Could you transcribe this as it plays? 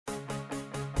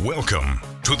Welcome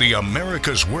to the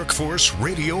America's Workforce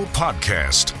Radio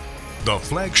Podcast, the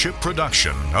flagship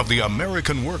production of the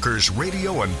American Workers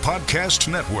Radio and Podcast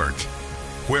Network,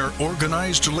 where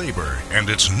organized labor and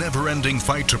its never-ending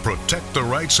fight to protect the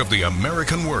rights of the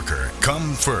American worker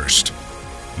come first.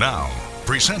 Now,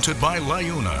 presented by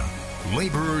LIUNA,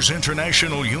 Laborers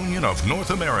International Union of North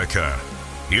America.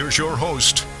 Here's your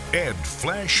host, Ed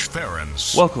Flash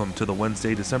Ferens. Welcome to the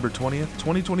Wednesday, December 20th,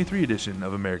 2023 edition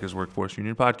of America's Workforce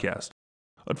Union Podcast.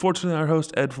 Unfortunately, our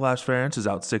host, Ed Flash Ferens, is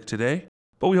out sick today,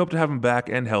 but we hope to have him back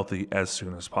and healthy as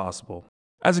soon as possible.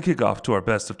 As a kickoff to our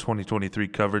best of 2023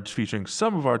 coverage featuring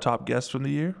some of our top guests from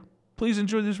the year, please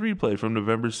enjoy this replay from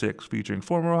November 6th featuring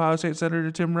former Ohio State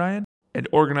Senator Tim Ryan and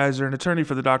organizer and attorney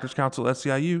for the Doctors Council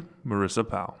SEIU, Marisa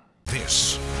Powell.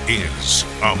 This is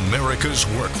America's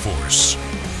Workforce.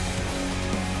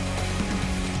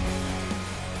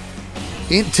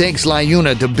 It takes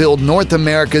LIUNA to build North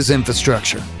America's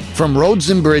infrastructure. From roads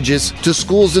and bridges to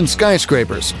schools and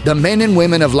skyscrapers, the men and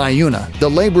women of LIUNA, the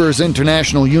Laborers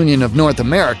International Union of North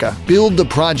America, build the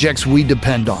projects we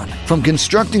depend on. From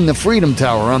constructing the Freedom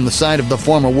Tower on the site of the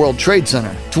former World Trade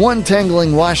Center to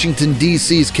untangling Washington,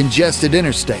 D.C.'s congested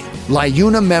interstate,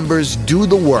 LIUNA members do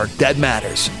the work that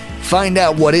matters. Find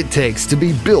out what it takes to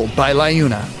be built by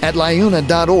LIUNA at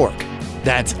liuna.org.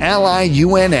 That's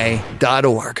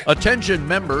liuna.org. Attention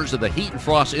members of the Heat and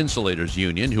Frost Insulators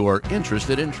Union who are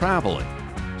interested in traveling.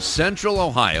 Central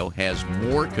Ohio has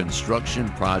more construction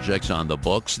projects on the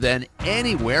books than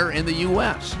anywhere in the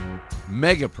U.S.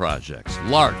 Mega projects,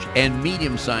 large and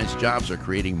medium-sized jobs are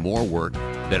creating more work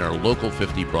than our local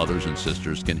 50 brothers and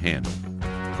sisters can handle.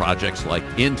 Projects like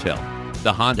Intel,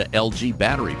 the Honda LG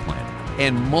battery plant,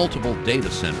 and multiple data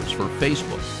centers for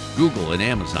Facebook, Google, and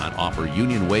Amazon offer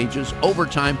union wages,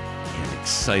 overtime, and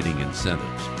exciting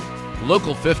incentives.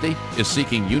 Local 50 is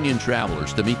seeking union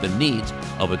travelers to meet the needs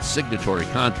of its signatory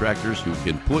contractors who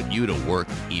can put you to work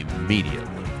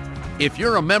immediately. If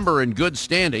you're a member in good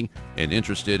standing and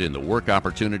interested in the work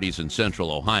opportunities in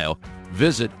Central Ohio,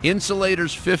 visit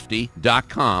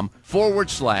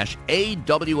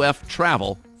insulators50.com/AWF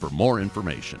travel for more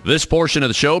information. This portion of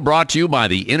the show brought to you by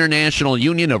the International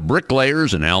Union of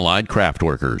Bricklayers and Allied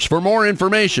Craftworkers. For more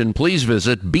information, please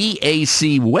visit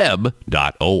bacweb.org.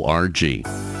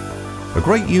 A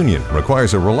great union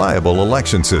requires a reliable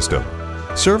election system.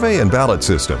 Survey and Ballot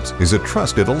Systems is a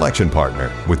trusted election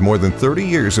partner with more than 30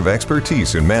 years of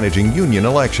expertise in managing union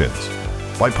elections.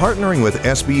 By partnering with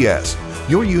SBS,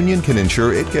 your union can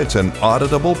ensure it gets an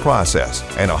auditable process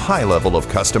and a high level of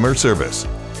customer service.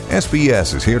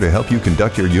 SBS is here to help you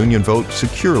conduct your union vote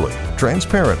securely,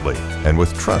 transparently, and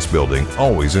with trust building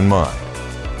always in mind.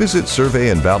 Visit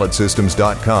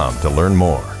surveyandballotsystems.com to learn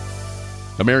more.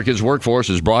 America's Workforce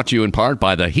is brought to you in part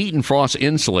by the Heat and Frost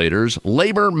Insulators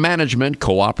Labor Management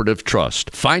Cooperative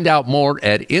Trust. Find out more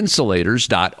at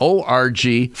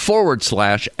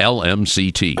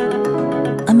insulators.org/LMCT.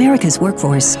 America's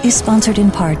Workforce is sponsored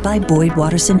in part by Boyd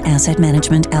Watterson Asset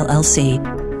Management, LLC.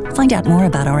 Find out more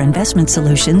about our investment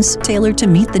solutions tailored to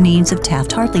meet the needs of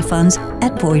Taft-Hartley funds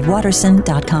at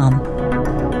boydwatterson.com.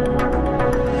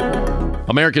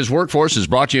 America's Workforce is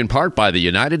brought to you in part by the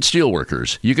United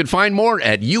Steelworkers. You can find more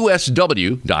at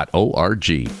usw.org.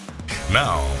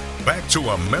 Now, back to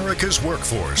America's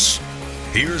Workforce.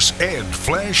 Here's Ed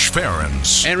Flash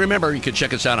Ferens. And remember, you can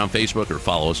check us out on Facebook or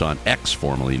follow us on X,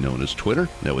 formerly known as Twitter.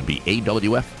 That would be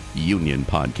AWF Union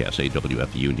Podcast,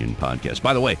 AWF Union Podcast.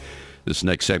 By the way, this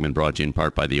next segment brought to you in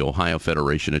part by the Ohio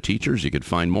Federation of Teachers. You can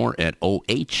find more at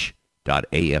oh.aft.org.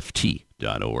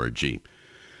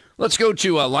 Let's go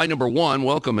to line number one.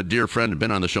 Welcome a dear friend,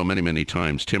 been on the show many, many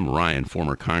times, Tim Ryan,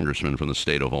 former congressman from the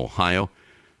state of Ohio.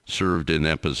 Served in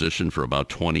that position for about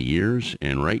 20 years,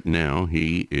 and right now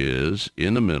he is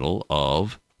in the middle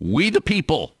of We the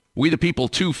People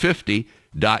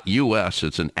 250.us.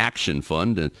 It's an action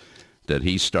fund that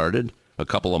he started a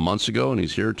couple of months ago, and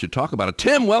he's here to talk about it.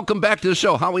 Tim, welcome back to the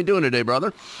show. How are we doing today,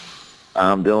 brother?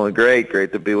 I'm doing great.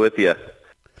 Great to be with you.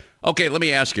 Okay, let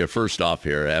me ask you first off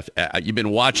here. You've been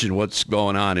watching what's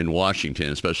going on in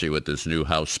Washington, especially with this new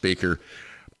House Speaker.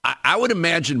 I would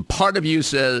imagine part of you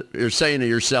you're saying to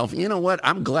yourself, you know what,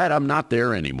 I'm glad I'm not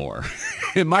there anymore.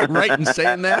 Am I right in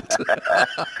saying that?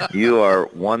 You are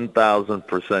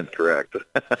 1,000% correct.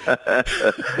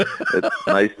 It's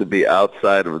nice to be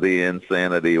outside of the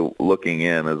insanity looking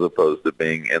in as opposed to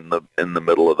being in the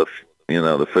middle of the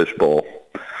fishbowl.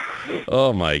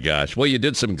 Oh, my gosh. Well, you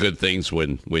did some good things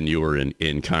when you were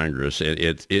in Congress.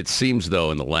 It seems,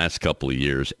 though, in the last couple of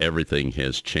years, everything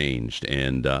has changed.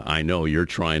 And I know you're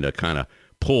trying to kind of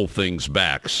pull things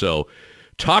back. So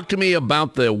Talk to me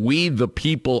about the We the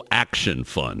People Action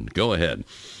Fund. Go ahead.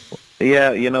 Yeah,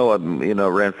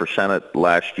 ran for Senate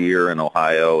last year in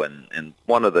Ohio, and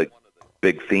one of the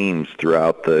big themes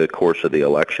throughout the course of the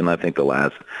election, I think the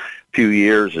last few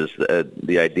years, is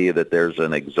the idea that there's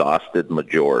an exhausted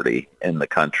majority in the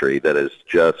country that is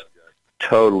just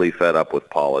totally fed up with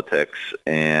politics,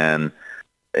 and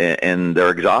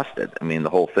they're exhausted. I mean, the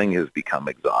whole thing has become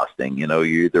exhausting. You're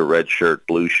either red shirt,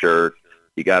 blue shirt.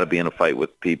 You got to be in a fight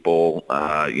with people,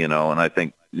 and I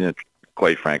think,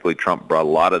 quite frankly, Trump brought a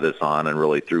lot of this on and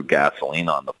really threw gasoline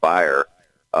on the fire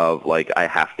of, like, I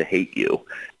have to hate you.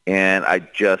 And I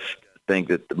just think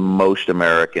that most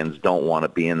Americans don't want to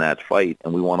be in that fight,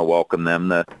 and we want to welcome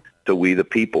them to We the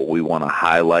People. We want to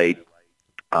highlight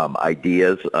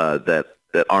ideas that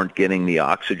aren't getting the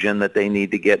oxygen that they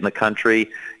need to get in the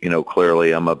country.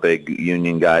 Clearly I'm a big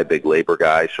union guy, big labor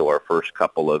guy, so our first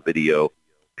couple of video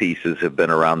pieces have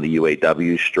been around the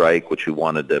UAW strike, which we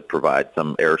wanted to provide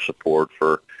some air support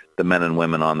for the men and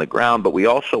women on the ground. But we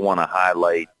also want to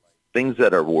highlight things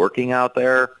that are working out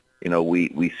there.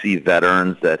 We see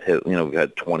veterans that have, we've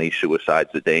had 20 suicides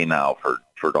a day now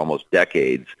for almost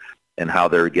decades, and how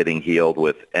they're getting healed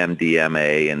with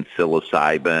MDMA and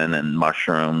psilocybin and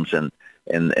mushrooms, and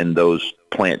those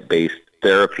plant-based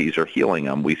therapies are healing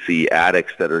them. We see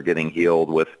addicts that are getting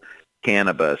healed with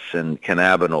cannabis and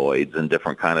cannabinoids and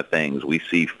different kind of things. We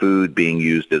see food being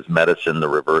used as medicine to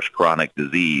reverse chronic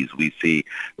disease. We see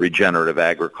regenerative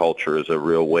agriculture as a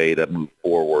real way to move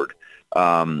forward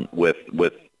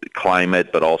with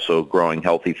climate, but also growing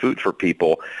healthy food for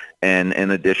people. And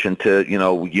in addition to,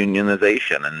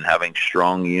 unionization and having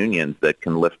strong unions that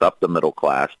can lift up the middle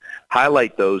class,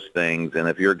 highlight those things. And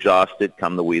if you're exhausted,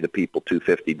 come to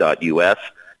WeThePeople250.us.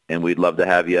 And we'd love to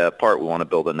have you a part. We want to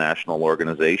build a national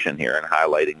organization here and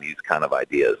highlighting these kind of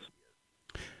ideas.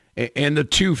 And the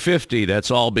 250,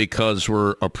 that's all because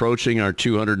we're approaching our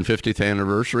 250th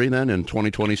anniversary then in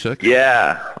 2026?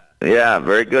 Yeah,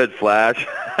 very good, Flash.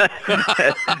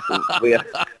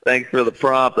 Thanks for the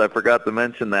prompt. I forgot to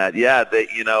mention that. Yeah,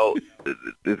 the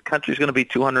country's going to be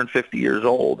 250 years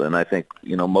old. And I think,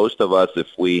 most of us,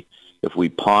 if we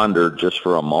ponder just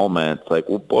for a moment, like,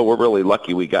 well, boy, we're really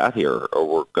lucky we got here, or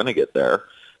we're going to get there.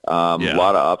 A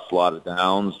lot of ups, a lot of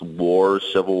downs, wars,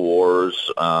 civil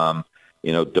wars,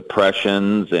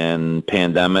 depressions and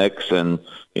pandemics. And,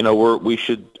 we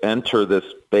should enter this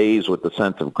phase with a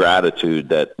sense of gratitude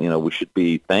that, we should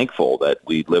be thankful that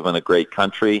we live in a great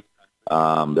country,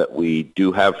 that we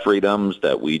do have freedoms,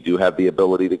 that we do have the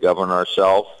ability to govern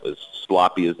ourselves, as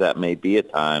sloppy as that may be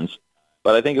at times.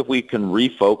 But I think if we can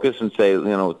refocus and say,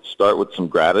 start with some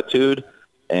gratitude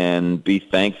and be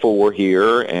thankful we're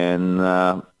here,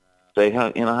 and say,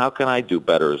 how can I do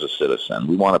better as a citizen?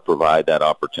 We want to provide that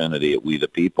opportunity at We the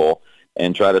People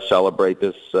and try to celebrate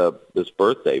this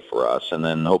birthday for us. And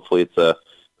then hopefully it's a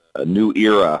new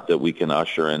era that we can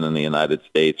usher in the United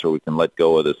States, where we can let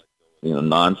go of this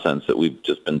nonsense that we've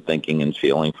just been thinking and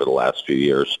feeling for the last few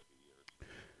years.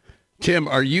 Tim,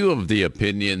 are you of the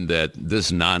opinion that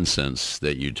this nonsense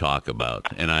that you talk about,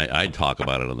 and I talk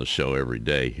about it on the show every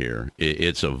day here,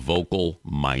 it's a vocal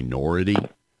minority?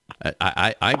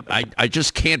 I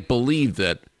just can't believe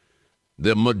that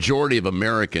the majority of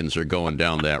Americans are going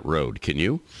down that road. Can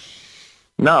you?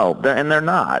 No, and they're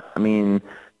not. I mean,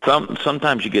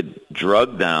 sometimes you get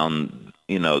drugged down,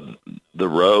 the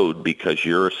road because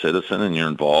you're a citizen and you're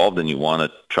involved and you want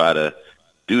to try to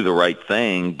do the right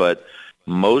thing, but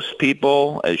most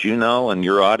people, as you know, and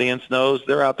your audience knows,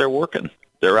 they're out there working.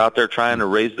 They're out there trying to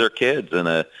raise their kids in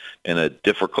a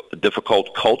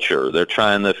difficult culture. They're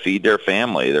trying to feed their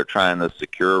family. They're trying to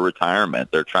secure retirement.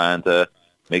 They're trying to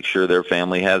make sure their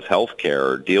family has health care,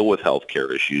 or deal with health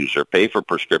care issues, or pay for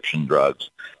prescription drugs.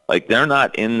 Like, they're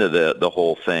not into the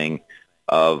whole thing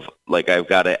of, like, I've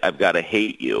got to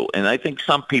hate you. And I think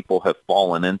some people have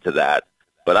fallen into that.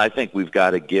 But I think we've got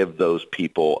to give those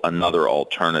people another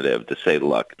alternative to say,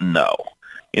 look, no.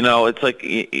 It's like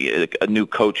a new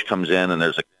coach comes in and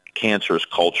there's a cancerous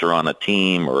culture on a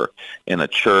team or in a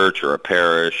church or a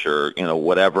parish or,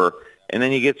 whatever. And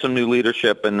then you get some new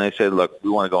leadership and they say, look,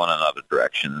 we want to go in another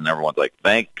direction. And everyone's like,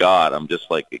 thank God, I'm just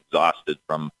exhausted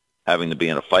from having to be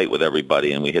in a fight with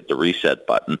everybody, and we hit the reset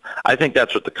button. I think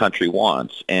that's what the country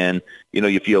wants. And,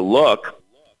 if you look,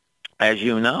 as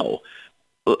you know,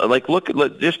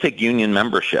 just take union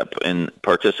membership and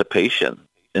participation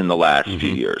in the last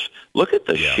few years. Look at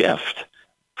the shift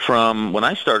from when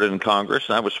I started in Congress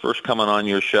and I was first coming on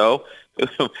your show.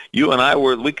 You and I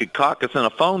we could caucus in a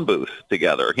phone booth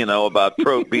together, about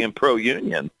being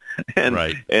pro-union.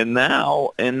 And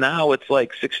now it's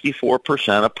like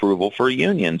 64% approval for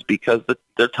unions because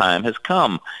their time has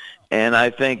come. And I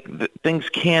think that things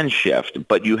can shift,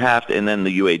 but you have to. And then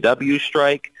the UAW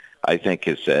strike, I think,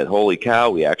 has said, holy cow,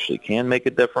 we actually can make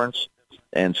a difference.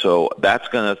 And so that's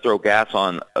going to throw gas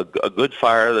on a good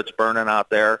fire that's burning out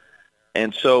there.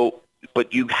 And so,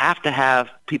 but you have to have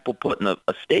people putting a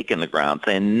stake in the ground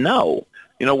saying, no,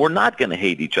 we're not going to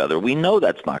hate each other. We know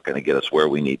that's not going to get us where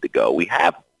we need to go. We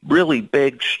have really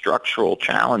big structural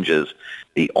challenges.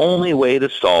 The only way to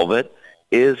solve it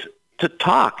is to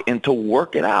talk and to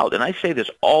work it out. And I say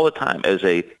this all the time as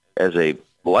a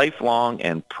lifelong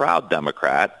and proud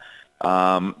Democrat,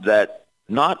 that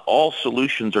not all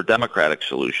solutions are Democratic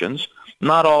solutions.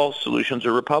 Not all solutions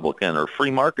are Republican or free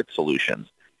market solutions.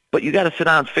 But you got to sit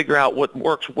down and figure out what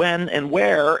works when and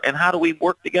where, and how do we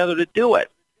work together to do it.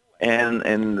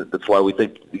 And that's why we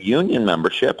think union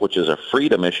membership, which is a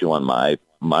freedom issue on my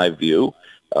view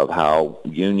of how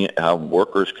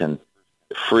workers can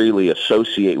freely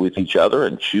associate with each other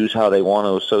and choose how they want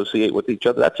to associate with each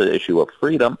other. That's an issue of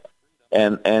freedom.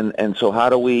 And so how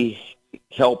do we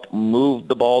help move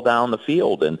the ball down the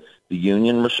field? And the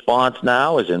union response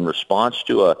now is in response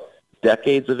to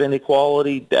decades of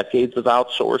inequality, decades of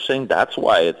outsourcing. That's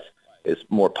why it's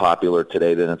more popular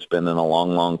today than it's been in a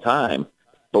long, long time.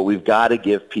 But we've got to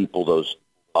give people those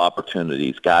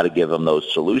opportunities, got to give them those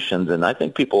solutions, and I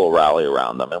think people will rally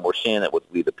around them. And we're seeing it with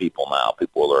We the People now.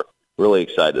 People are really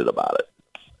excited about it.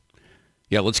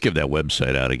 Yeah, let's give that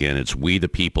website out again. It's We the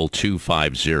People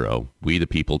 250,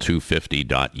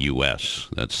 wethepeople250.us.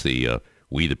 That's the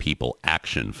We the People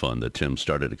Action Fund that Tim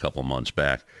started a couple months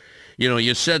back.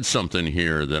 You said something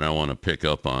here that I want to pick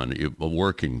up on,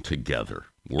 working together.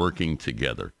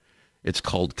 It's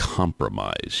called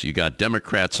compromise. You got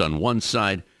Democrats on one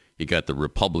side, you got the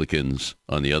Republicans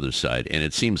on the other side, and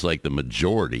it seems like the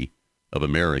majority of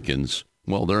Americans,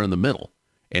 well, they're in the middle,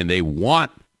 and they want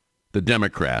the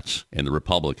Democrats and the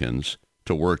Republicans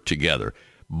to work together.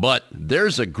 But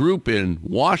there's a group in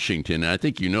Washington, and I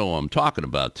think you know what I'm talking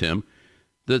about, Tim,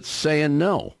 that's saying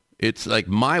no. It's like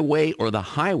my way or the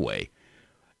highway.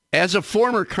 As a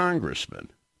former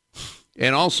congressman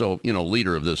and also,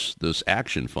 leader of this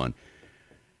action fund,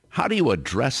 how do you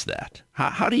address that?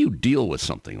 How do you deal with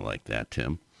something like that,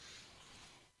 Tim?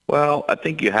 Well, I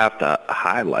think you have to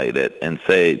highlight it and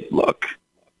say, look,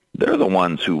 they're the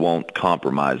ones who won't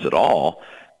compromise at all,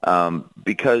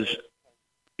 because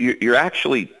you're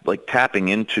actually like tapping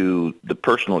into the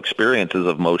personal experiences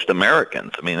of most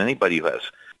Americans. I mean, anybody who has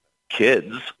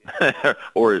kids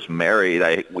or is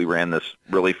married. We ran this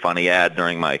really funny ad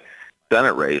during my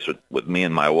Senate race with me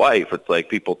and my wife. It's like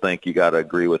people think you got to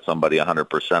agree with somebody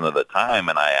 100% of the time,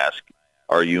 and I ask,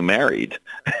 are you married?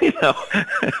 and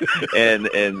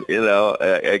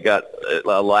I got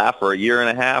a laugh for a year and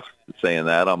a half saying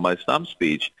that on my stump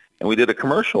speech, and we did a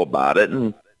commercial about it.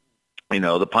 And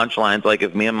the punchline's like,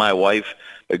 if me and my wife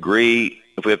agree,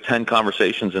 if we have 10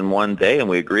 conversations in one day and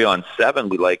we agree on 7,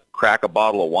 we crack a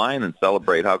bottle of wine and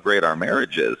celebrate how great our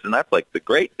marriage is. And that's like the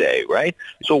great day, right?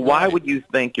 So why would you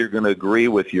think you're going to agree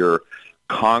with your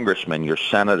congressman, your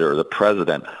senator, the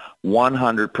president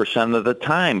 100% of the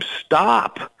time?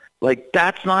 Stop.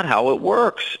 That's not how it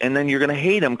works. And then you're going to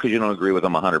hate him because you don't agree with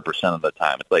him 100% of the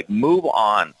time. It's like, move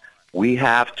on. We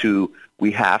have to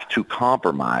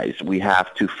compromise. We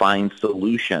have to find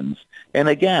solutions. And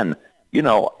again,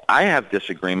 I have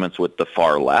disagreements with the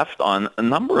far left on a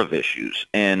number of issues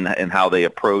and how they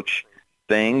approach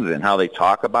things and how they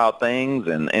talk about things.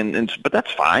 But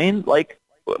that's fine. We're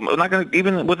not going to,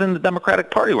 even within the Democratic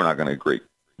Party, we're not going to agree.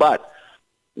 But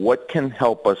what can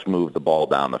help us move the ball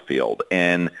down the field?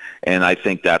 And I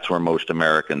think that's where most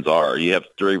Americans are. You have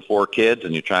 3 or 4 kids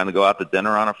and you're trying to go out to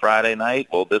dinner on a Friday night.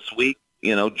 Well, this week,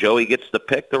 Joey gets to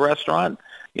pick the restaurant.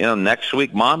 Next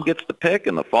week, mom gets to pick,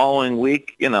 and the following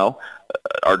week,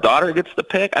 our daughter gets to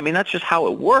pick. I mean, that's just how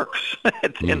it works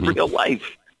in real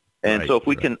life. And so if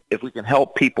we can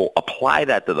help people apply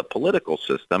that to the political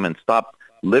system and stop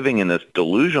living in this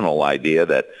delusional idea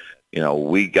that,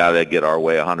 we got to get our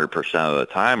way 100% of the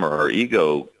time or our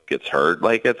ego gets hurt,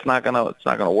 it's not going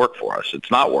to work for us. It's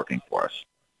not working for us.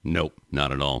 Nope,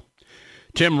 not at all.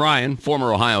 Tim Ryan,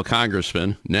 former Ohio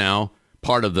congressman, now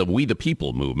part of the We the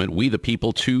People movement,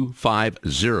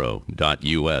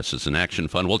 wethepeople250.us. It's an action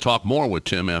fund. We'll talk more with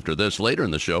Tim after this. Later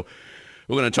in the show,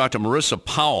 we're going to talk to Marisa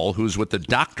Powell, who's with the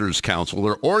Doctors Council.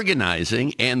 They're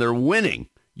organizing and they're winning.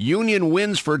 Union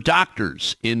wins for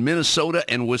doctors in Minnesota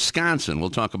and Wisconsin. We'll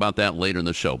talk about that later in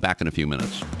the show. Back in a few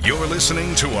minutes. You're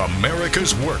listening to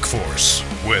America's Workforce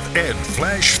with Ed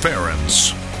Flash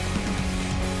Ferentz.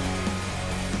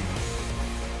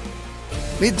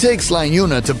 It takes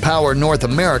LIUNA to power North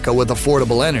America with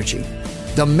affordable energy.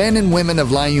 The men and women of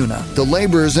LIUNA, the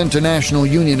Laborers International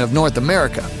Union of North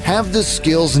America, have the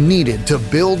skills needed to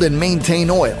build and maintain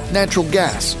oil, natural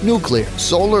gas, nuclear,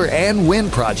 solar, and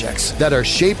wind projects that are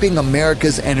shaping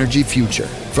America's energy future.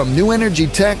 From new energy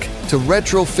tech to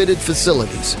retrofitted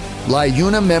facilities,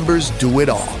 LIUNA members do it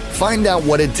all. Find out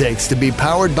what it takes to be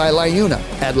powered by LIUNA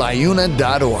at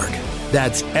liuna.org.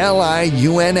 That's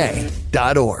LIUNA.org.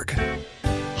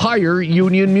 Hire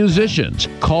union musicians.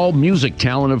 Call Music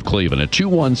Talent of Cleveland at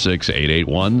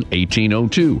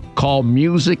 216-881-1802. Call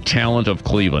Music Talent of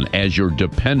Cleveland as your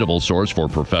dependable source for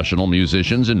professional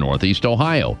musicians in Northeast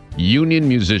Ohio. Union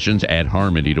musicians add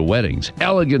harmony to weddings,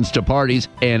 elegance to parties,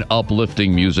 and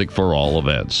uplifting music for all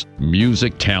events.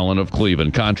 Music Talent of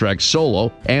Cleveland contracts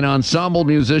solo and ensemble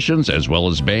musicians as well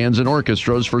as bands and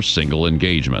orchestras for single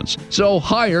engagements. So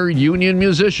hire union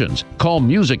musicians. Call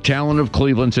Music Talent of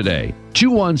Cleveland today.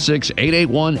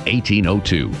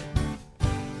 216-881-1802.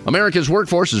 America's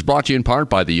Workforce is brought to you in part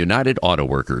by the United Auto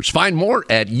Workers. Find more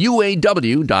at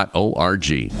uaw.org.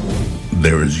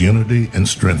 There is unity and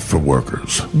strength for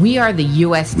workers. We are the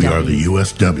USW. We are the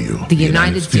USW. The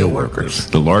United Steelworkers.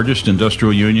 The largest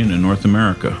industrial union in North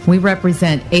America. We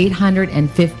represent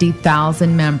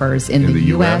 850,000 members in the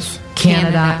U.S.,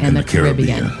 Canada, and the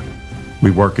Caribbean.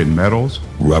 We work in metals,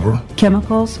 rubber,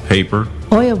 chemicals, paper,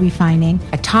 oil refining,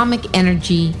 atomic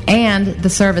energy, and the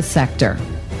service sector.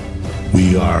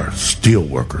 We are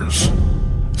steelworkers,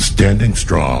 standing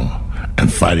strong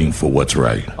and fighting for what's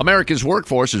right. America's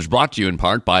Workforce is brought to you in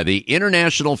part by the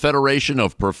International Federation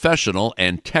of Professional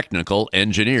and Technical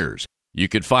Engineers. You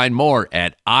can find more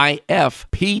at ifpte.org.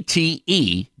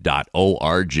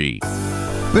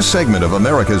 This segment of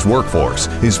America's Workforce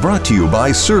is brought to you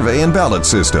by Survey and Ballot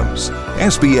Systems.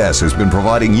 SBS has been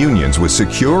providing unions with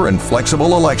secure and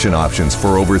flexible election options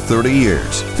for over 30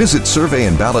 years. Visit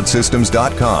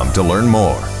surveyandballotsystems.com to learn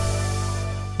more.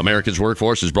 America's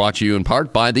Workforce is brought to you in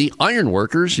part by the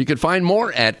Ironworkers. You can find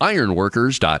more at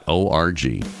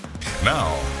ironworkers.org.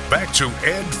 Now, back to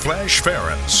Ed Flash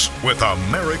Ferentz with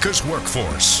America's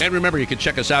Workforce. And remember, you can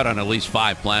check us out on at least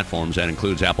 5 platforms. That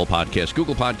includes Apple Podcasts,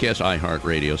 Google Podcasts,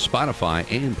 iHeartRadio, Spotify,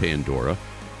 and Pandora.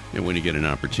 And when you get an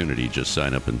opportunity, just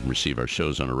sign up and receive our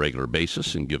shows on a regular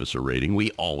basis and give us a rating.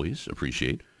 We always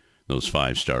appreciate those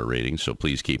 5-star ratings, so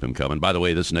please keep them coming. By the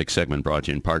way, this next segment brought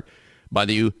to you in part by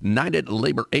the United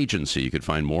Labor Agency. You can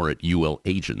find more at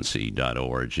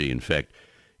ulagency.org. In fact,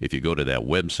 if you go to that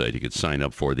website, you could sign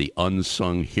up for the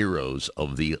Unsung Heroes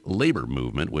of the Labor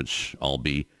Movement, which I'll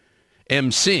be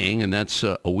emceeing, and that's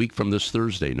a week from this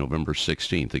Thursday, November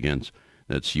 16th. Again,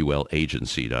 that's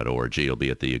ulagency.org. It'll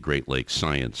be at the Great Lakes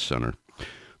Science Center.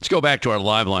 Let's go back to our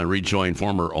live line, rejoin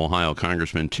former Ohio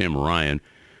Congressman Tim Ryan,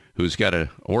 who's got an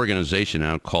organization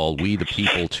out called We the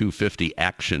People 250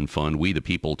 Action Fund,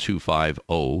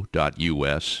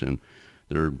 wethepeople250.us, and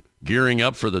they're gearing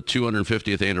up for the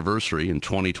 250th anniversary in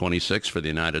 2026 for the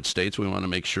United States. We want to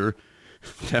make sure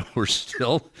that we're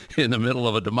still in the middle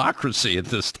of a democracy at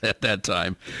that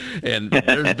time. And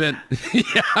there's been,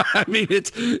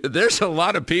 there's a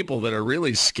lot of people that are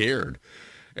really scared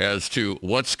as to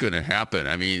what's going to happen.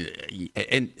 I mean,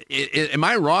 am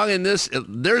I wrong in this?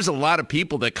 There's a lot of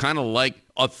people that kind of like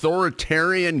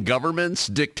authoritarian governments,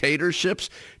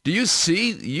 dictatorships. Do you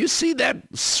see that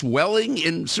swelling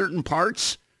in certain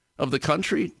parts of the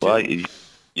country? Well, you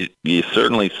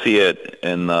certainly see it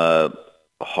in the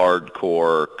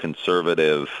hardcore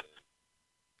conservative,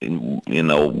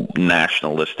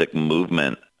 nationalistic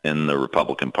movement in the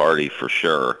Republican Party for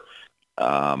sure.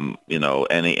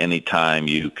 Any time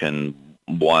you can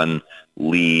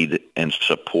lead and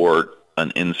support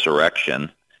an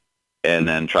insurrection, and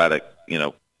then try to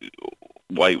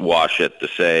whitewash it to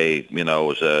say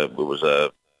it was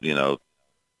a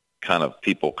kind of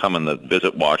people coming to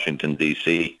visit Washington,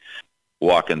 D.C.,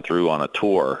 walking through on a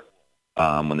tour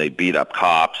when they beat up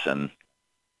cops and,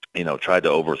 tried to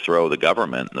overthrow the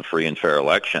government in the free and fair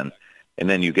election. And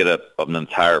then you get an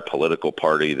entire political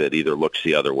party that either looks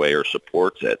the other way or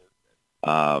supports it.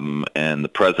 And the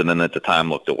president at the time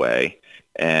looked away.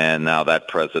 And now that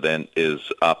president is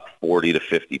up 40 to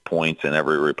 50 points in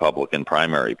every Republican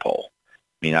primary poll.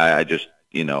 I mean, I just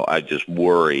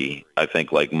worry. I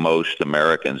think like most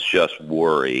Americans just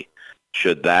worry,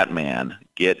 should that man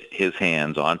get his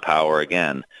hands on power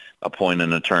again, appoint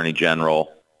an attorney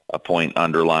general, appoint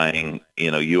underlying,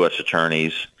 U.S.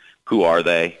 attorneys. Who are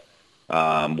they?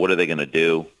 What are they going to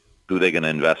do? Who are they going to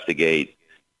investigate?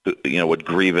 What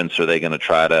grievance are they going to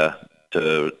try to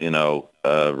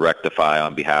rectify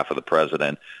on behalf of the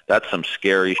president? That's some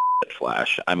scary shit,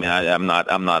 Flash. I mean, I'm not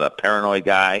a paranoid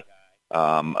guy.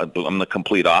 I'm the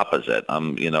complete opposite.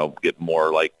 Get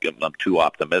more like I'm too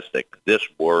optimistic. This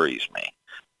worries me.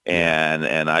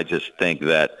 And I just think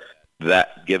that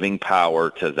giving power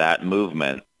to that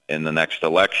movement in the next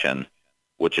election,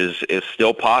 which is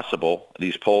still possible,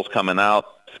 these polls coming out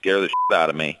scare the shit out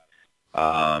of me,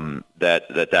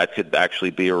 that could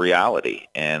actually be a reality.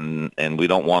 And we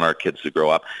don't want our kids to grow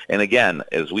up. And again,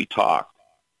 as we talk,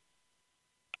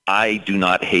 I do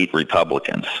not hate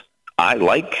Republicans. I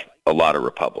like a lot of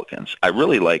Republicans. I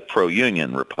really like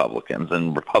pro-union Republicans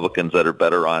and Republicans that are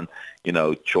better on,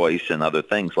 choice and other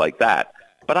things like that.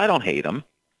 But I don't hate them.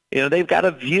 They've got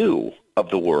a view of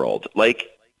the world. Like,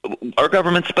 our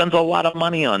government spends a lot of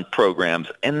money on programs,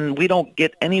 and we don't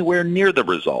get anywhere near the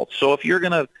results. So if you're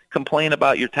going to complain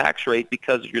about your tax rate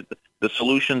because the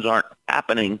solutions aren't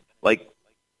happening like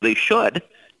they should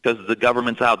because the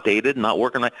government's outdated and not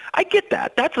working right, I get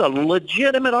that. That's a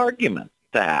legitimate argument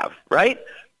to have, right?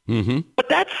 Mm-hmm. But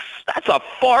that's a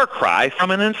far cry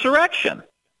from an insurrection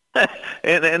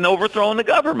and overthrowing the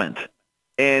government.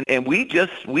 And we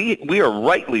are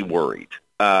rightly worried,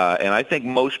 and I think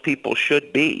most people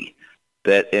should be,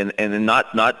 that and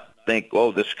not think,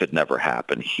 oh, this could never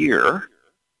happen here.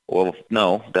 Well,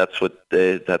 no, that's what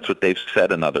they've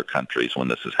said in other countries when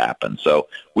this has happened. So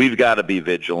we've got to be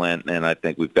vigilant, and I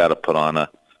think we've got to put on a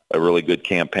really good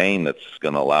campaign that's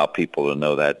going to allow people to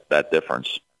know that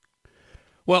difference.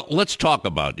 Well, let's talk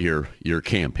about your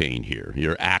campaign here,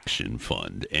 your action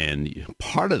fund. And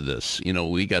part of this,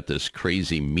 we got this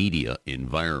crazy media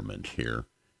environment here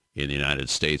in the United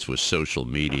States with social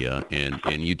media. And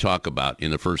you talk about,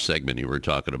 in the first segment, you were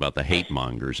talking about the hate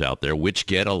mongers out there, which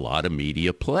get a lot of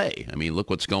media play. I mean, look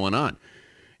what's going on.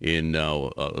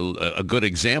 A good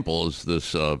example is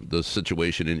the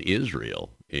situation in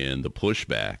Israel and the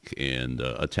pushback and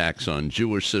attacks on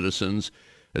Jewish citizens,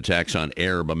 attacks on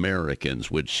Arab Americans,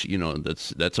 which,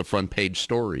 that's a front page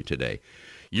story today.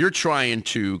 You're trying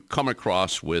to come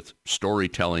across with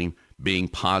storytelling, being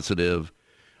positive.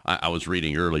 I was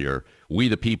reading earlier, We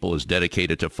the People is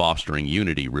dedicated to fostering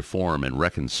unity, reform, and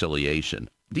reconciliation.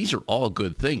 These are all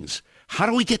good things. How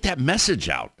do we get that message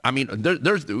out? I mean,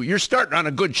 you're starting on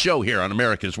a good show here on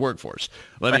America's Workforce.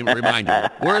 Let me remind you,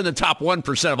 we're in the top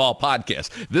 1% of all podcasts.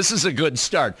 This is a good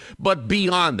start. But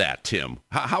beyond that, Tim,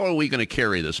 how are we going to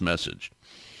carry this message?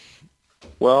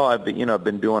 Well, I've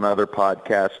been doing other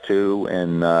podcasts too,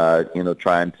 and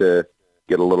trying to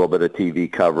get a little bit of TV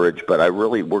coverage. But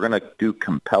we're going to do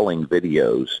compelling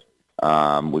videos.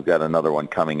 We've got another one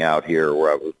coming out here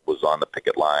where I was on the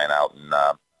picket line out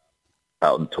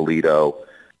in Toledo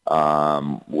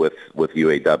with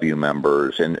UAW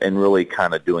members and really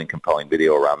kind of doing compelling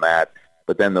video around that.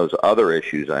 But then those other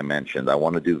issues I mentioned, I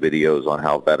want to do videos on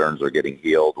how veterans are getting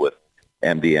healed with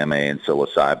MDMA and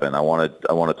psilocybin. I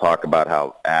want to talk about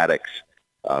how addicts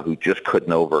who just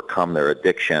couldn't overcome their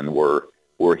addiction were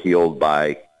healed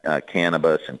by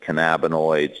cannabis and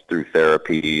cannabinoids through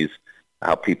therapies,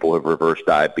 how people have reversed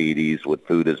diabetes with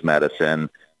food as medicine.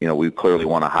 We clearly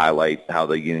want to highlight how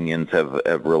the unions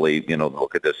have really,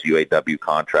 look at this UAW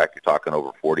contract. You're talking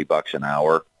over $40 an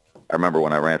hour. I remember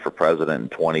when I ran for president in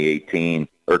 2018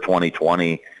 or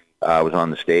 2020, I was on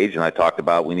the stage and I talked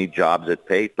about we need jobs that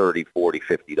pay $30, $40,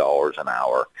 $50 an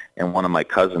hour. And one of my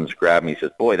cousins grabbed me and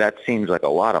says, boy, that seems like a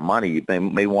lot of money. You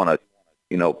may want to,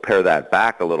 pare that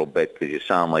back a little bit because you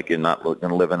sound like you're not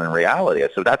living in reality. I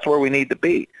said, that's where we need to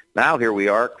be. Now here we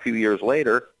are a few years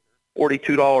later,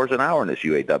 $42 an hour in this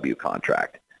UAW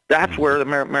contract. That's where the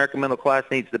American middle class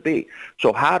needs to be.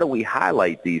 So how do we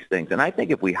highlight these things? And I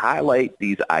think if we highlight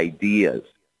these ideas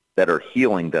that are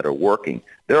healing, that are working,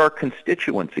 there are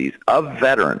constituencies of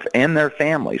veterans and their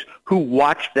families who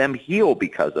watch them heal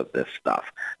because of this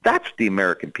stuff. That's what the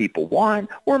American people want.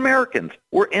 We're Americans.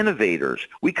 We're innovators.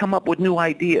 We come up with new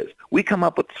ideas. We come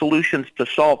up with solutions to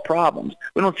solve problems.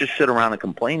 We don't just sit around and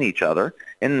complain to each other.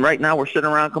 And right now we're sitting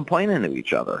around complaining to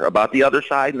each other about the other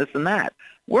side and this and that.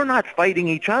 We're not fighting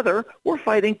each other. We're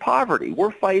fighting poverty.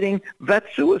 We're fighting vet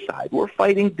suicide. We're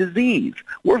fighting disease.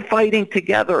 We're fighting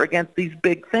together against these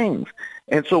big things.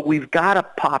 And so we've got to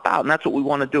pop out, and that's what we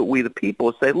want to do. We the people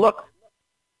is say, look,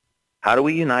 how do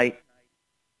we unite?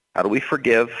 How do we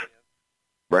forgive,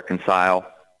 reconcile,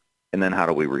 and then how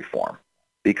do we reform?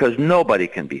 Because nobody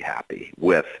can be happy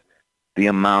with the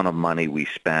amount of money we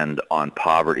spend on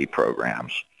poverty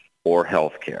programs or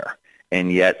health care,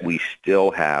 and yet we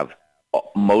still have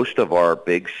most of our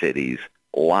big cities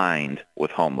lined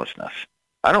with homelessness.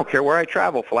 I don't care where I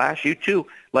travel, Flash. You too.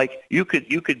 Like you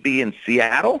could be in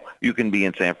Seattle, you can be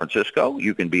in San Francisco,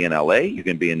 you can be in LA, you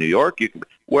can be in New York, you can be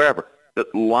wherever. The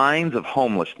lines of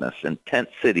homelessness in tent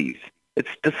cities,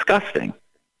 it's disgusting.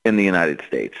 in the United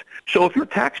States. So if you're a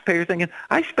taxpayer thinking,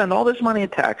 I spend all this money in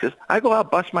taxes, I go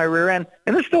out, bust my rear end,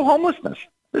 and there's still homelessness.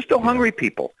 There's still hungry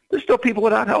people. There's still people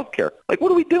without health care. Like,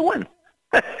 what are we doing?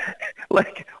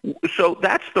 So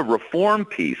that's the reform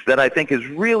piece that I think is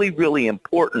really, really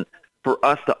important for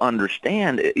us to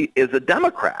understand as a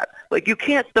Democrat. Like, you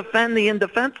can't defend the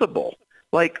indefensible.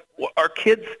 Like, our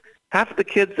kids, half the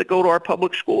kids that go to our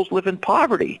public schools live in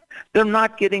poverty. They're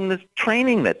not getting the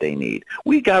training that they need.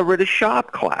 We got rid of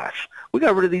shop class. We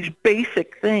got rid of these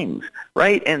basic things,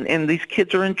 right? And these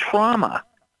kids are in trauma,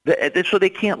 so they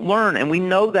can't learn. And we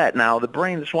know that now. The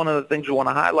brain, that's one of the things we want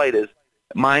to highlight, is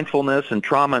mindfulness and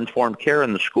trauma-informed care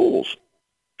in the schools.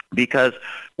 Because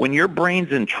when your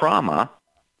brain's in trauma,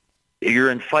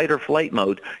 you're in fight or flight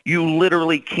mode, you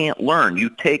literally can't learn. You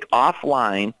take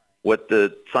offline what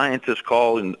the scientists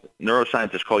call and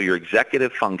neuroscientists call your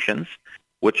executive functions,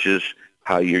 which is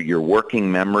how your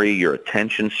working memory, your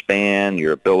attention span,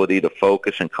 your ability to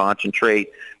focus and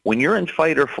concentrate. When you're in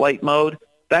fight or flight mode,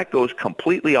 that goes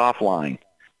completely offline.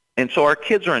 And so our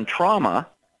kids are in trauma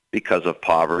because of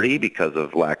poverty, because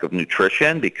of lack of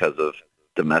nutrition, because of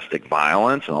domestic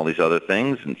violence and all these other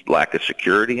things, and lack of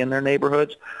security in their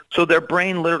neighborhoods. So their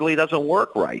brain literally doesn't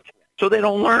work right. So they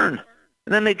don't learn.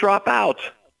 And then they drop out.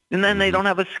 And then they don't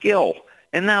have a skill.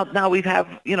 And now we have,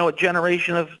 a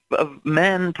generation of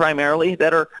men primarily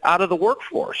that are out of the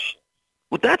workforce.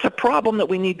 Well, that's a problem that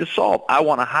we need to solve. I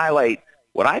want to highlight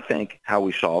what I think, how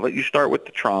we solve it. You start with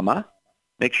the trauma.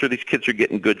 Make sure these kids are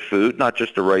getting good food, not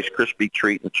just a Rice Krispie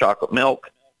treat and chocolate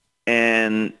milk,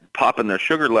 and popping their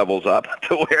sugar levels up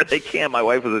to where they can. My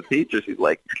wife was a teacher. She's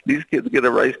like, these kids get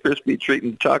a Rice Krispie treat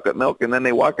and chocolate milk, and then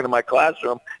they walk into my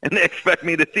classroom, and they expect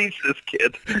me to teach this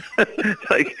kid.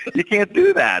 Like, you can't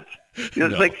do that.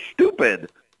 It's like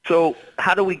stupid. So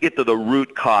how do we get to the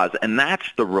root cause? And that's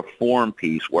the reform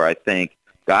piece where I think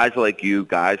guys like you,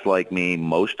 guys like me,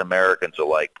 most Americans are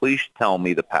like, please tell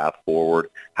me the path forward,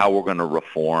 how we're going to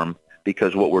reform,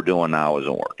 because what we're doing now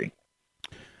isn't working.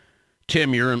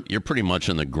 Tim, you're pretty much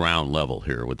on the ground level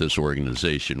here with this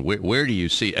organization. Where do you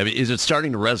see? I mean, is it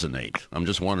starting to resonate? I'm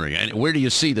just wondering. And where do you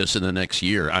see this in the next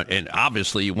year? And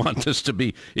obviously, you want this to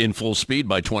be in full speed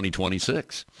by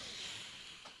 2026.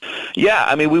 Yeah,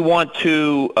 I mean, we want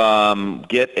to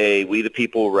get a We the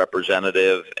People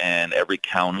representative in every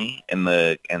county in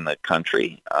the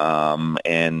country,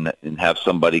 and have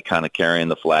somebody kind of carrying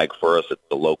the flag for us at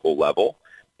the local level.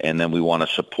 And then we want to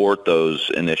support those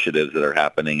initiatives that are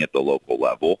happening at the local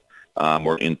level.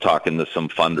 We're talking to some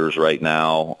funders right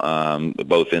now,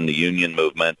 both in the union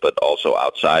movement, but also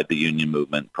outside the union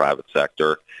movement, private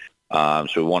sector. So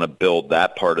we want to build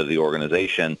that part of the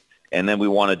organization. And then we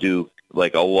want to do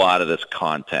like a lot of this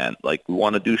content. Like, we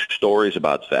want to do stories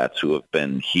about vets who have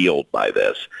been healed by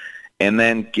this. And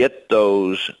then get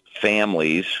those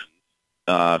families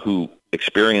who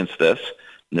experience this.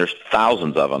 And there's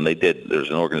thousands of them. There's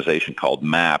an organization called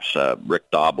MAPS. Rick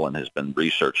Doblin has been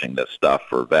researching this stuff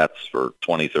for vets for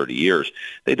 20, 30 years.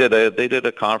 They did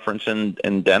a conference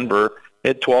in Denver. They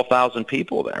had 12,000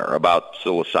 people there about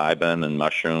psilocybin and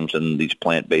mushrooms and these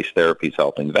plant-based therapies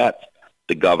helping vets.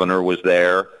 The governor was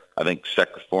there. I think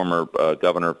former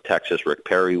governor of Texas, Rick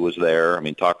Perry, was there. I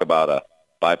mean, talk about a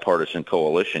bipartisan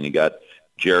coalition. You got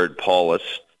Jared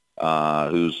Polis,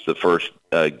 who's the first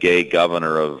gay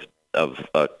governor of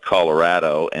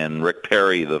Colorado, and Rick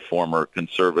Perry, the former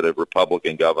conservative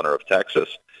Republican governor of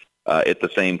Texas, at the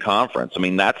same conference. I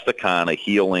mean, that's the kind of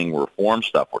healing reform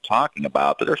stuff we're talking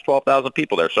about, but there's 12,000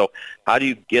 people there. So how do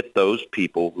you get those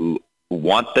people who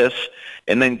want this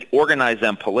and then organize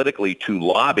them politically to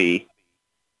lobby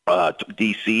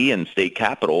D.C. and state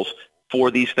capitals for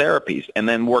these therapies, and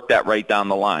then work that right down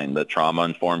the line, the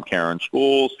trauma-informed care in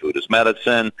schools, food as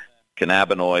medicine,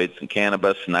 cannabinoids and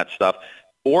cannabis and that stuff.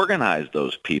 Organize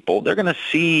those people. They're going to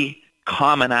see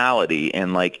commonality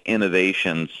and like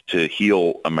innovations to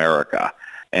heal America.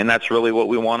 And that's really what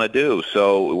we want to do.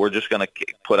 So we're just going to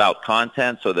put out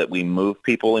content so that we move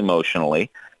people emotionally,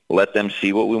 let them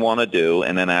see what we want to do,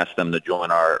 and then ask them to join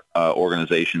our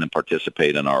organization and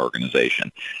participate in our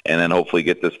organization. And then hopefully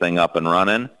get this thing up and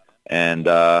running. And,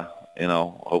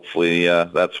 hopefully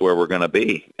that's where we're going to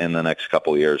be in the next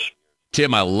couple of years.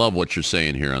 Tim, I love what you're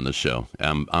saying here on the show.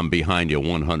 I'm behind you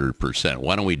 100%.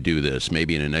 Why don't we do this?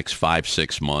 Maybe in the next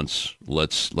 5-6 months,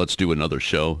 let's do another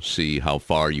show, see how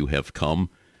far you have come,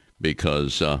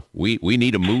 because we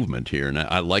need a movement here, and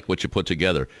I like what you put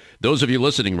together. Those of you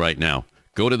listening right now,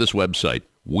 go to this website,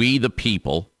 We the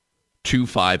People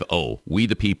 250,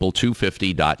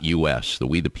 WeThePeople250.us, the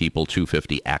We the People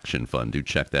 250 Action Fund. Do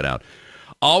check that out.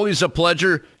 Always a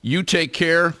pleasure. You take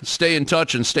care, stay in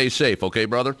touch, and stay safe. Okay,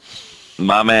 brother?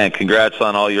 My man, congrats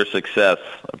on all your success.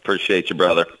 Appreciate you,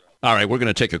 brother. All right, we're going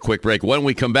to take a quick break. When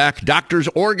we come back, doctors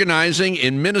organizing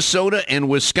in Minnesota and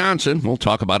Wisconsin. We'll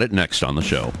talk about it next on the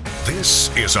show.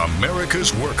 This is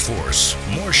America's Workforce.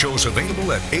 More shows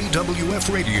available at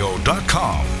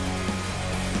awfradio.com.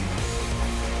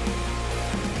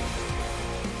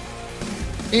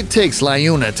 It takes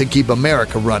LIUNA to keep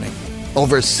America running.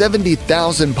 Over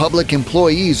 70,000 public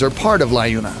employees are part of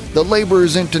LIUNA, the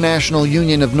Laborers International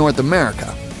Union of North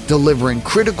America, delivering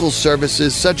critical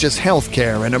services such as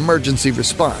healthcare and emergency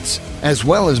response, as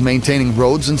well as maintaining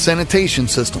roads and sanitation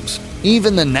systems.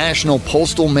 Even the National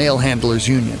Postal Mail Handlers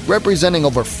Union, representing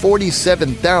over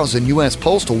 47,000 U.S.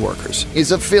 postal workers,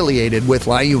 is affiliated with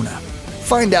LIUNA.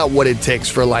 Find out what it takes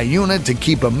for LIUNA to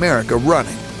keep America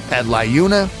running at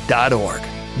liuna.org.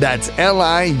 That's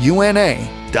LIUNA.org.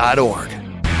 The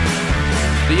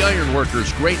Iron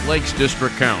Workers Great Lakes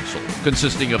District Council,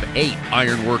 consisting of 8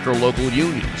 iron worker local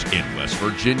unions in West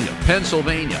Virginia,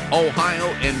 Pennsylvania, Ohio,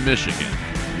 and Michigan.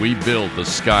 We build the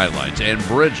skylines and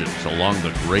bridges along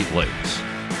the Great Lakes.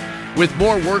 With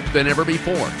more work than ever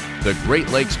before, the Great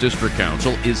Lakes District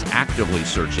Council is actively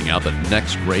searching out the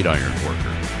next great iron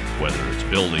worker, whether it's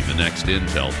building the next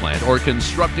Intel plant or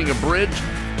constructing a bridge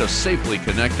to safely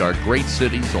connect our great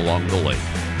cities along the lake.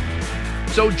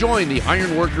 So join the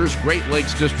Iron Workers Great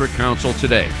Lakes District Council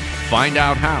today. Find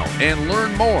out how and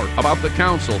learn more about the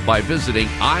council by visiting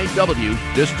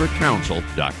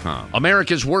iwdistrictcouncil.com.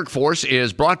 America's Workforce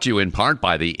is brought to you in part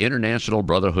by the International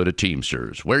Brotherhood of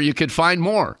Teamsters, where you can find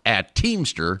more at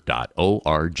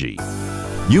teamster.org.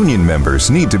 Union members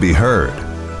need to be heard.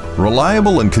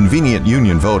 Reliable and convenient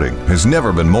union voting has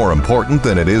never been more important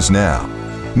than it is now.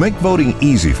 Make voting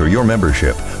easy for your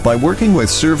membership by working with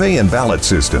survey and ballot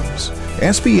systems.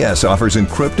 SBS offers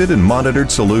encrypted and monitored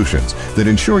solutions that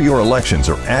ensure your elections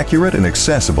are accurate and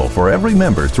accessible for every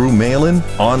member through mail-in,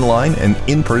 online, and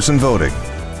in-person voting.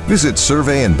 Visit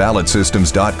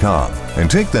surveyandballotsystems.com and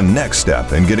take the next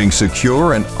step in getting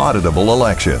secure and auditable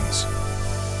elections.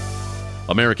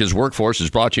 America's Workforce is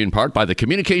brought to you in part by the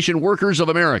Communication Workers of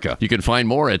America. You can find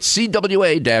more at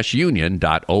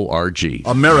cwa-union.org.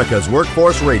 America's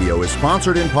Workforce Radio is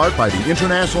sponsored in part by the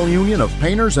International Union of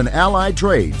Painters and Allied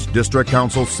Trades, District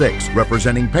Council 6,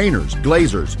 representing painters,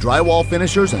 glazers, drywall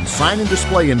finishers, and sign and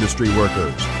display industry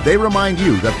workers. They remind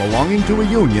you that belonging to a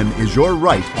union is your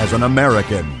right as an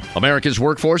American. America's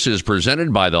Workforce is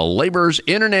presented by the Laborers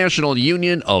International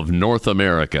Union of North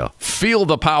America. Feel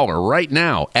the power right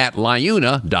now at liuna.org.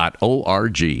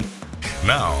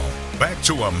 Now, back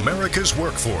to America's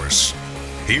Workforce.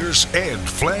 Here's Ed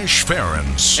Flash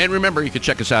Ferens. And remember, you can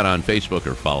check us out on Facebook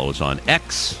or follow us on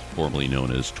X, formerly known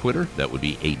as Twitter. That would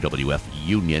be AWF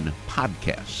Union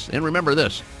Podcasts. And remember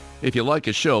this, if you like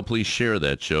a show, please share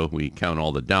that show. We count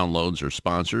all the downloads or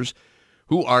sponsors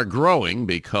who are growing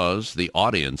because the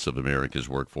audience of America's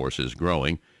Workforce is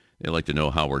growing. They like to know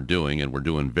how we're doing, and we're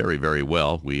doing very, very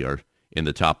well. We are in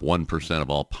the top 1% of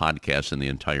all podcasts in the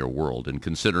entire world. And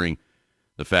considering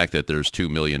the fact that there's 2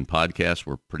 million podcasts,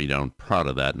 we're pretty down proud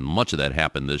of that, and much of that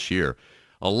happened this year.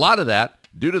 A lot of that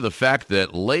due to the fact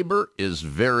that labor is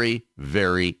very,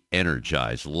 very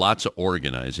energized, lots of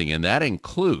organizing, and that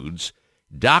includes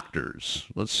doctors.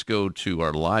 Let's go to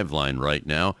our live line right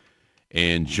now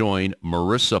and join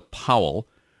Marisa Powell.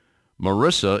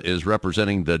 Marisa is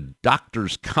representing the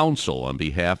Doctors Council on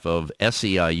behalf of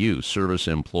SEIU, Service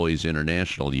Employees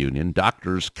International Union.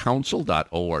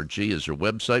 Doctorscouncil.org is her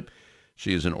website.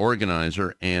 She is an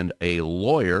organizer and a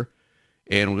lawyer.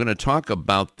 And we're going to talk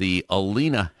about the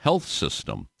Alena Health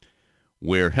System,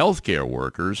 where healthcare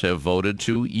workers have voted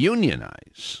to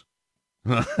unionize.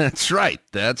 That's right.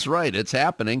 It's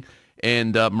happening.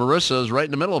 And Marisa is right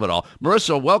in the middle of it all.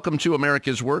 Marisa, welcome to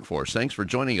America's Workforce. Thanks for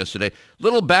joining us today.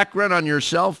 Little background on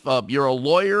yourself. You're a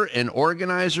lawyer and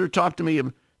organizer. Talk to me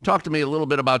a little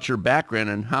bit about your background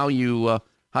and how you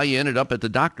ended up at the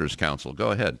Doctors Council.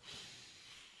 Go ahead.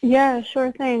 Yeah,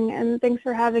 sure thing. And thanks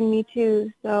for having me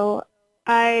too. So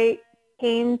I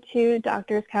came to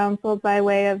Doctors Council by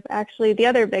way of actually the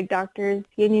other big doctors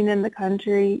union in the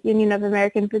country, Union of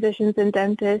American Physicians and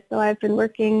Dentists. So I've been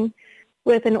working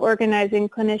with and organizing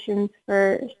clinicians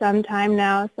for some time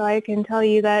now, so I can tell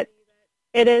you that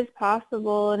it is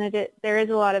possible, and there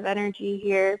is a lot of energy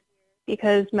here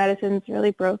because medicine's really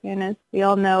broken, as we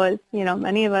all know, as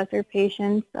many of us are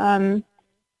patients. I'm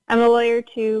a lawyer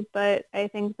too, but I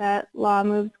think that law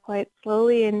moves quite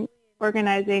slowly, and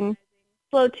organizing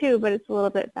slow too, but it's a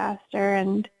little bit faster,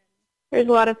 and there's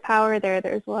a lot of power there.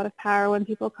 There's a lot of power when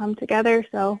people come together,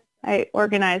 so I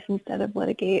organize instead of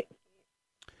litigate.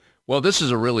 Well, this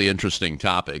is a really interesting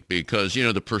topic because,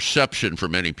 the perception for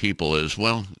many people is,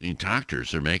 well,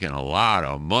 doctors are making a lot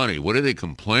of money. What are they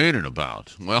complaining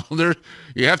about? Well,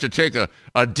 you have to take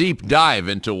a deep dive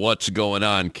into what's going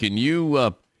on. Can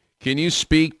you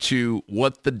speak to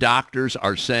what the doctors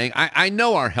are saying? I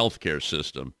know our healthcare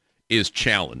system is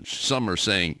challenged. Some are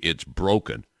saying it's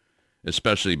broken,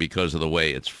 especially because of the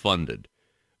way it's funded.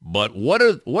 But what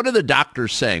are the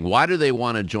doctors saying? Why do they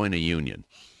want to join a union?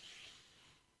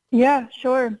 Yeah,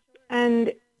 sure.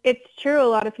 And it's true. A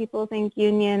lot of people think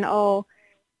union,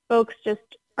 folks just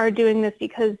are doing this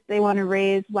because they want to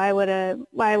raise. Why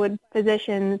would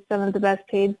physicians, some of the best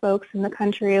paid folks in the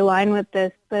country, align with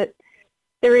this? But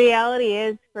the reality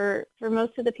is for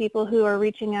most of the people who are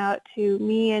reaching out to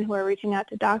me and who are reaching out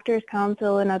to Doctors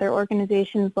Council and other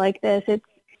organizations like this,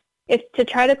 it's to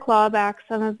try to claw back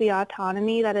some of the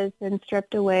autonomy that has been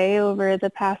stripped away over the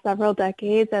past several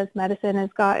decades as medicine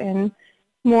has gotten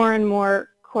more and more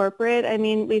corporate. I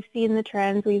mean, we've seen the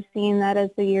trends. We've seen that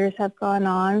as the years have gone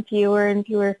on, fewer and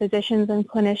fewer physicians and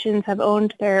clinicians have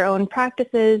owned their own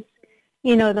practices.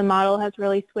 The model has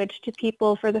really switched to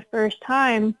people for the first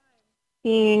time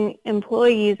being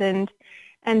employees, and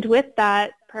with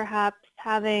that, perhaps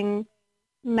having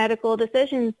medical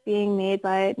decisions being made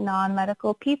by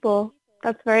non-medical people.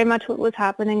 That's very much what was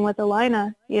happening with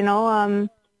Alina.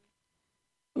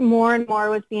 More and more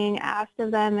was being asked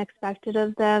of them, expected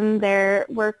of them. Their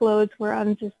workloads were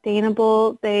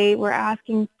unsustainable. They were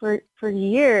asking for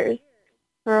years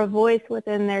for a voice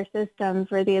within their system,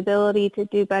 for the ability to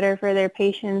do better for their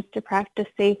patients, to practice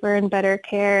safer and better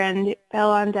care, and it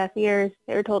fell on deaf ears.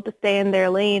 They were told to stay in their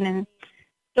lane. And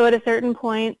so at a certain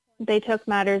point, they took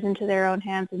matters into their own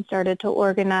hands and started to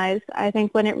organize. I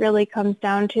think when it really comes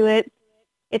down to it,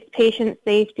 it's patient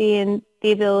safety and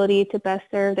the ability to best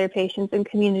serve their patients and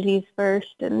communities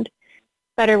first, and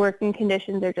better working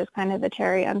conditions are just kind of the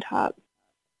cherry on top.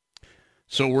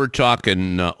 So we're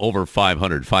talking over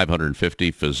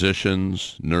 550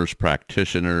 physicians, nurse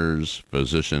practitioners,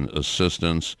 physician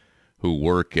assistants who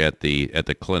work at the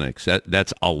clinics.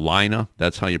 That's Alina.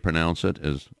 That's how you pronounce it,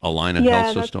 is Alina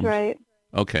Health Systems? Yeah, that's right.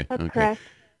 Okay. That's correct.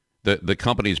 The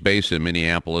company's based in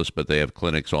Minneapolis, but they have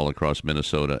clinics all across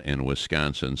Minnesota and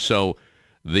Wisconsin. So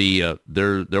there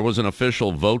was an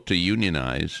official vote to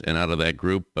unionize, and out of that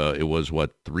group, it was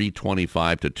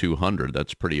 325 to 200.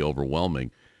 That's pretty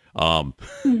overwhelming.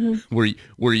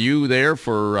 Were you there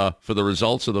for the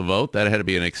results of the vote? That had to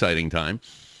be an exciting time.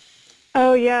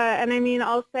 Oh yeah, and I mean,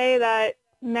 I'll say that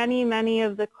many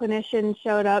of the clinicians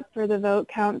showed up for the vote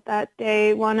count that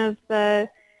day. One of the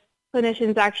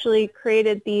clinicians actually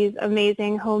created these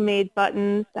amazing homemade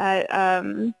buttons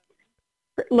that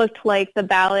looked like the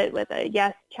ballot with a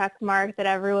yes check mark that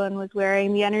everyone was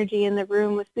wearing. The energy in the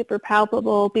room was super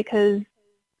palpable because,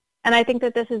 and I think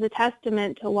that this is a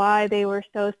testament to why they were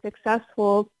so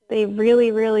successful. They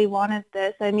really, really wanted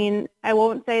this. I mean, I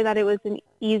won't say that it was an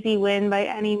easy win by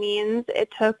any means. It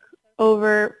took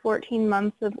over 14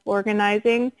 months of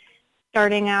organizing,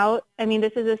 starting out. I mean,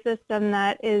 this is a system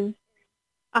that is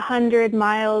 100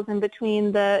 miles in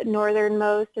between the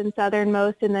northernmost and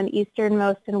southernmost and then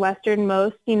easternmost and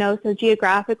westernmost, so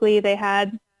geographically they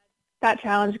had that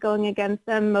challenge going against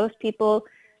them. Most people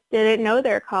didn't know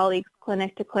their colleagues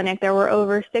clinic to clinic. There were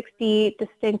over 60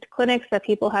 distinct clinics that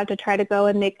people had to try to go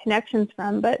and make connections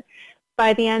from. But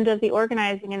by the end of the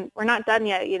organizing, and we're not done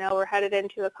yet, we're headed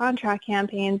into a contract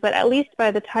campaign, but at least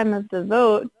by the time of the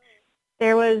vote,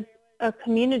 there was a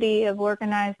community of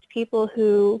organized people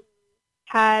who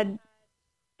had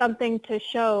something to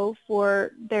show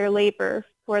for their labor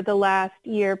for the last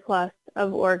year plus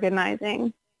of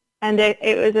organizing. And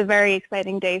it was a very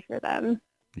exciting day for them.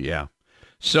 Yeah.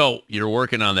 So you're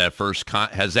working on that first,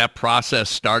 has that process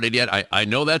started yet? I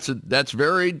know that's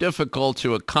very difficult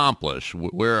to accomplish.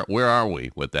 Where are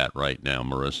we with that right now,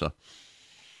 Marisa?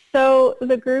 So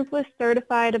the group was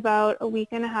certified about a week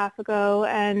and a half ago,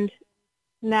 and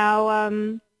now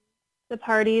the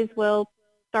parties will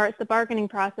start the bargaining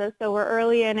process. So we're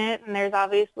early in it, and there's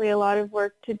obviously a lot of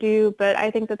work to do, but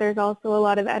I think that there's also a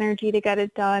lot of energy to get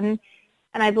it done.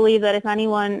 And I believe that if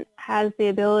anyone has the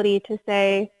ability to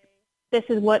say, this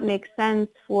is what makes sense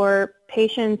for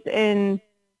patients in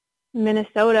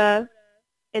Minnesota,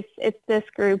 it's this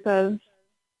group of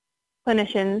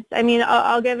clinicians. I mean,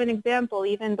 I'll give an example.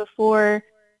 Even before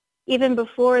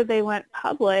they went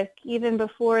public, even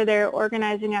before their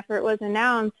organizing effort was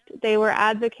announced, they were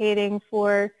advocating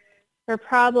for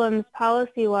problems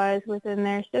policy-wise within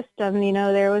their system.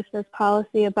 There was this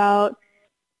policy about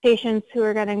patients who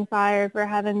were getting fired for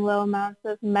having low amounts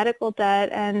of medical debt,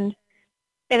 and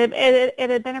it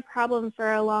had been a problem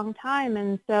for a long time.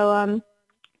 And so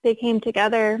they came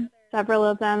together, several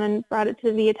of them, and brought it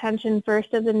to the attention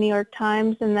first of the New York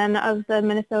Times and then of the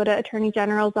Minnesota Attorney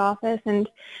General's office. And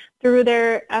through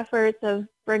their efforts of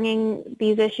bringing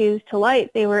these issues to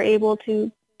light, they were able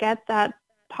to get that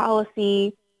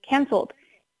policy canceled,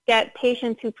 get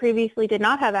patients who previously did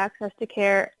not have access to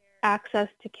care.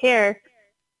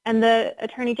 And the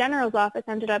Attorney General's office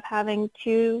ended up having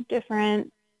 2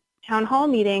 different town hall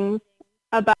meetings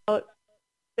about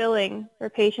billing for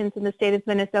patients in the state of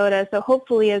Minnesota. So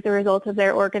hopefully, as a result of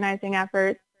their organizing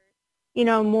efforts,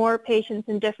 more patients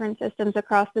in different systems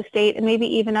across the state and maybe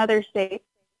even other states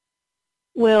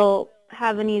will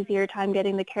have an easier time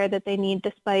getting the care that they need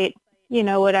despite,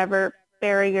 whatever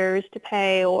barriers to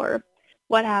pay or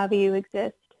what have you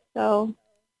exist. So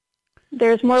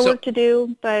there's more work to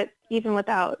do, but even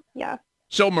without, yeah.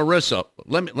 So Marisa,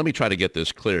 let me try to get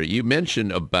this clear. You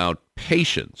mentioned about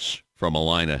patients from a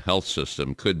line of health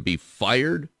system could be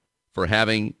fired for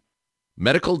having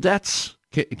medical debts.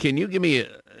 Can you give me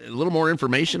a little more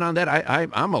information on that?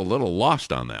 I'm a little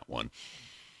lost on that one.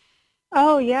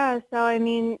 Oh, yeah. So, I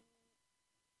mean,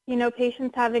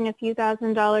 patients having a few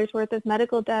 $1,000s worth of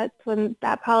medical debts when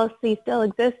that policy still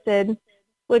existed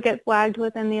would get flagged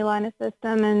within the Alina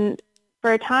system. And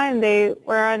for a time, they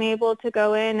were unable to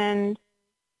go in and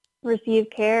receive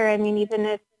care. I mean, even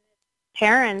if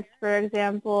parents, for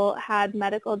example, had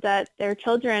medical debt, their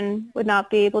children would not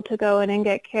be able to go in and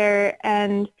get care.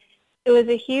 And it was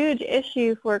a huge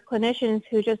issue for clinicians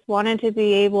who just wanted to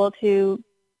be able to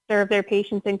serve their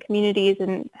patients in communities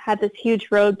and had this huge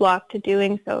roadblock to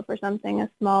doing so for something as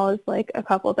small as like a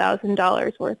couple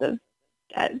 $1,000s worth of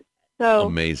debt. So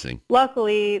amazing.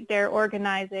 Luckily, their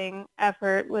organizing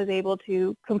effort was able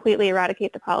to completely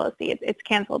eradicate the policy. It's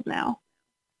canceled now.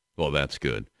 Well, that's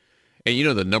good.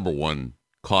 And the number one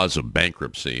cause of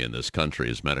bankruptcy in this country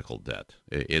is medical debt.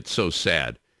 It's so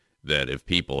sad that if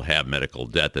people have medical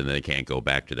debt, then they can't go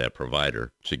back to that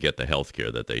provider to get the health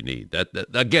care that they need.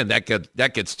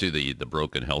 That gets to the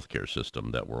broken healthcare system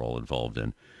that we're all involved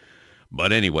in.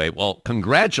 But anyway, well,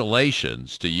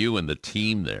 congratulations to you and the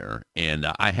team there. And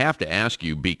I have to ask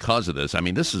you, because of this, I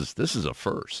mean, this is a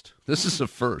first. This is a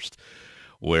first.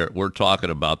 Where we're talking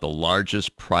about the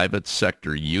largest private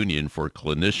sector union for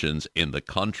clinicians in the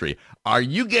country. Are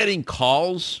you getting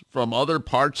calls from other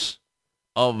parts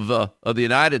of the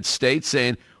United States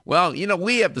saying, well,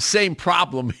 we have the same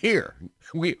problem here.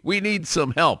 We need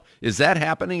some help. Is that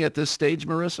happening at this stage,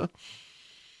 Marisa?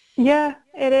 Yeah,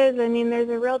 it is. I mean, there's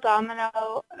a real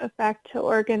domino effect to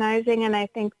organizing, and I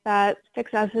think that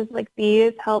successes like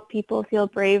these help people feel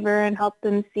braver and help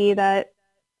them see that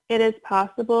it is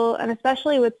possible, and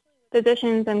especially with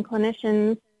physicians and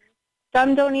clinicians,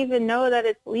 some don't even know that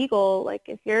it's legal. Like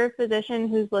if you're a physician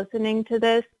who's listening to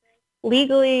this,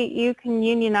 legally you can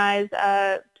unionize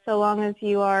so long as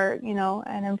you are,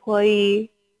 an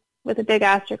employee with a big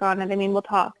asterisk on it. I mean, we'll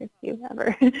talk if you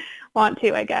ever want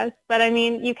to, I guess. But I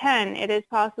mean, you can. It is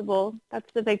possible.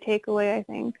 That's the big takeaway, I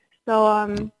think.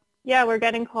 So, yeah, we're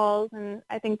getting calls, and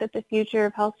I think that the future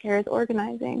of healthcare is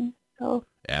organizing. So.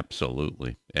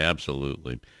 Absolutely.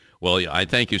 Well, I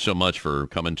thank you so much for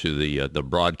coming to the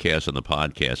broadcast and the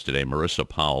podcast today. Marisa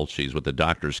Powell, she's with the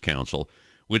Doctors Council,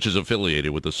 which is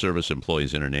affiliated with the Service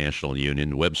Employees International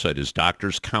Union. The website is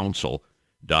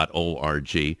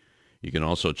doctorscouncil.org. You can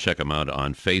also check them out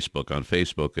on Facebook. On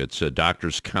Facebook, it's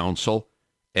Doctors Council,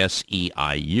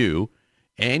 SEIU,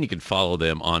 and you can follow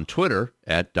them on Twitter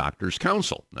at Doctors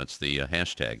Council. That's the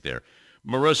hashtag there.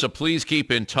 Marisa, please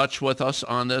keep in touch with us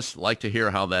on this. Like to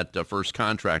hear how that first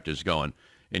contract is going.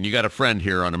 And you got a friend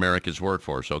here on America's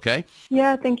Workforce, okay?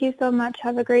 Yeah, thank you so much.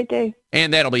 Have a great day.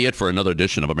 And that'll be it for another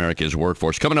edition of America's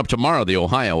Workforce. Coming up tomorrow, the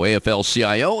Ohio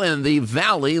AFL-CIO and the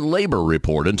Valley Labor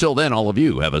Report. Until then, all of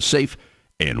you have a safe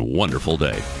and wonderful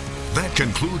day. That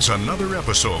concludes another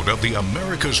episode of the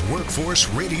America's Workforce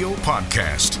Radio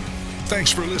Podcast.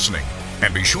 Thanks for listening,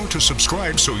 and be sure to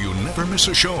subscribe so you never miss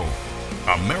a show.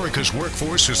 America's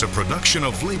Workforce is a production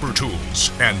of Labor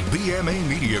Tools and BMA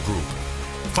Media Group.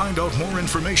 Find out more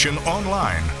information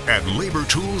online at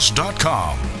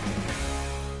labortools.com.